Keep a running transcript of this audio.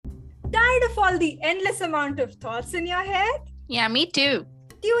Tired of all the endless amount of thoughts in your head? Yeah, me too.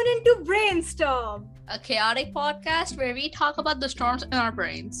 Tune into Brainstorm. A chaotic podcast where we talk about the storms in our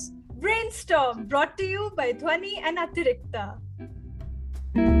brains. Brainstorm, brought to you by Dhwani and Atirikta.